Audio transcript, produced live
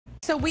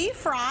So we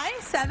fry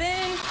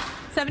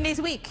seven days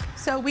a week.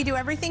 So we do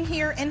everything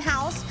here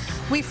in-house.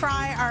 We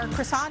fry our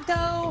croissant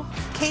dough,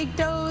 cake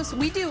doughs.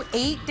 We do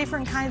 8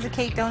 different kinds of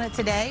cake donuts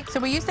a day. So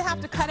we used to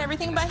have to cut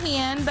everything by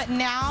hand, but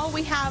now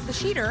we have the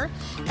sheeter,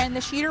 and the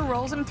sheeter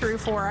rolls them through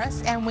for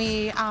us. And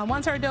we,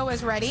 once our dough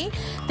is ready,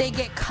 they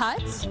get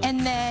cut, and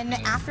then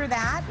after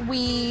that,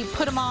 we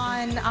put them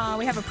on,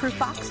 we have a proof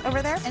box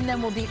over there, and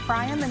then we'll deep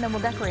fry them, and then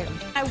we'll decorate them.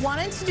 I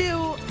wanted to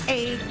do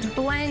a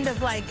blend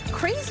of like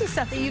crazy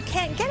stuff that you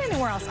can't get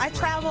anywhere else. I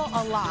travel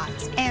a lot,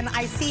 and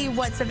I see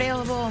what's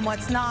available and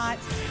what's not,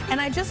 and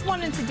I just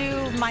wanted to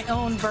do my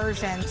own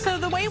version. So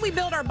the way we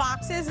build our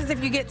boxes is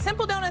if you get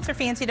simple donuts or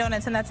fancy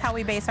donuts, and that's how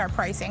we base our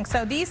pricing.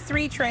 So these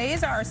 3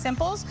 trays are our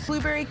simples: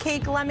 blueberry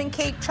cake, lemon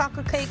cake,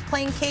 chocolate cake,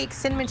 plain cake,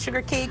 cinnamon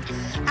sugar cake,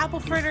 apple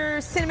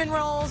fritters, cinnamon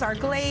rolls, our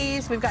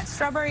glaze. We've got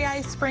strawberry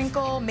ice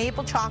sprinkle,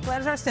 maple chocolate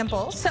as our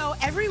simples. So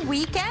every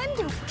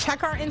weekend,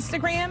 check our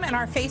Instagram and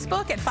our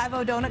Facebook at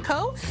 50 Donut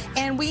Co.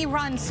 And we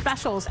run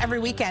specials every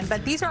weekend,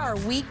 but these are our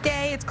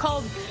weekday. It's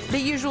called The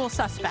Usual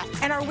Suspect.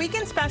 And our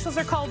weekend specials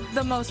are called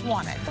The Most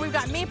Wanted. We've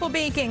got maple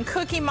bacon,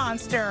 cookie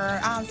monster,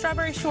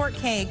 strawberry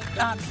shortcake,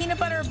 peanut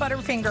butter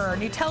butterfinger,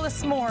 Nutella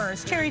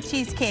s'mores, cherry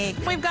cheesecake.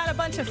 We've got a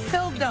bunch of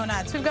filled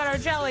donuts. We've got our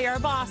jelly, our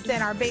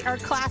Boston, our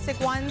classic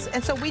ones.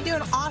 And so we do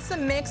an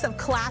awesome mix of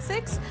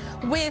classics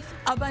with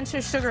a bunch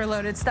of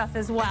sugar-loaded stuff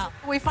as well.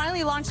 We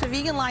finally launched a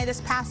vegan line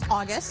this past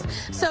August.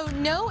 So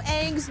no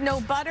eggs, no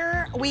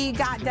butter. We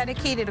got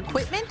dedicated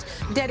equipment,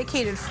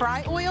 dedicated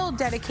fry oil,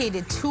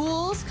 dedicated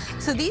tools.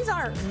 So these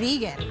are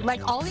vegan.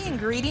 Like all the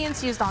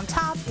ingredients used on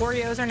top,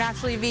 Oreos are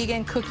naturally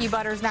vegan, cookie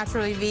butter is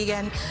naturally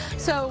vegan.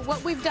 So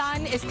what we've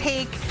done is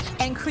take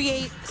and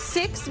create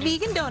 6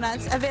 vegan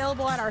donuts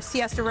available at our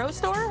Siesta Row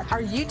store,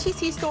 our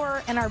UTC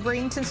store, and our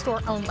Bradenton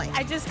store only.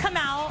 I just come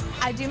out,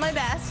 I do my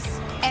best,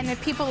 and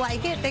if people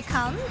like it, they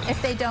come.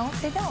 If they don't,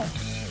 they don't.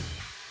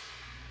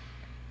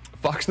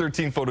 Fox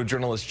 13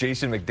 photojournalist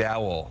Jason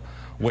McDowell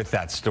with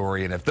that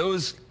story. And if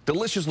those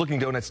delicious looking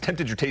donuts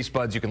tempted your taste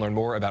buds, you can learn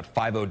more about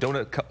 50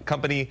 Donut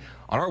Company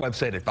on our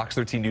website at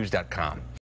fox13news.com.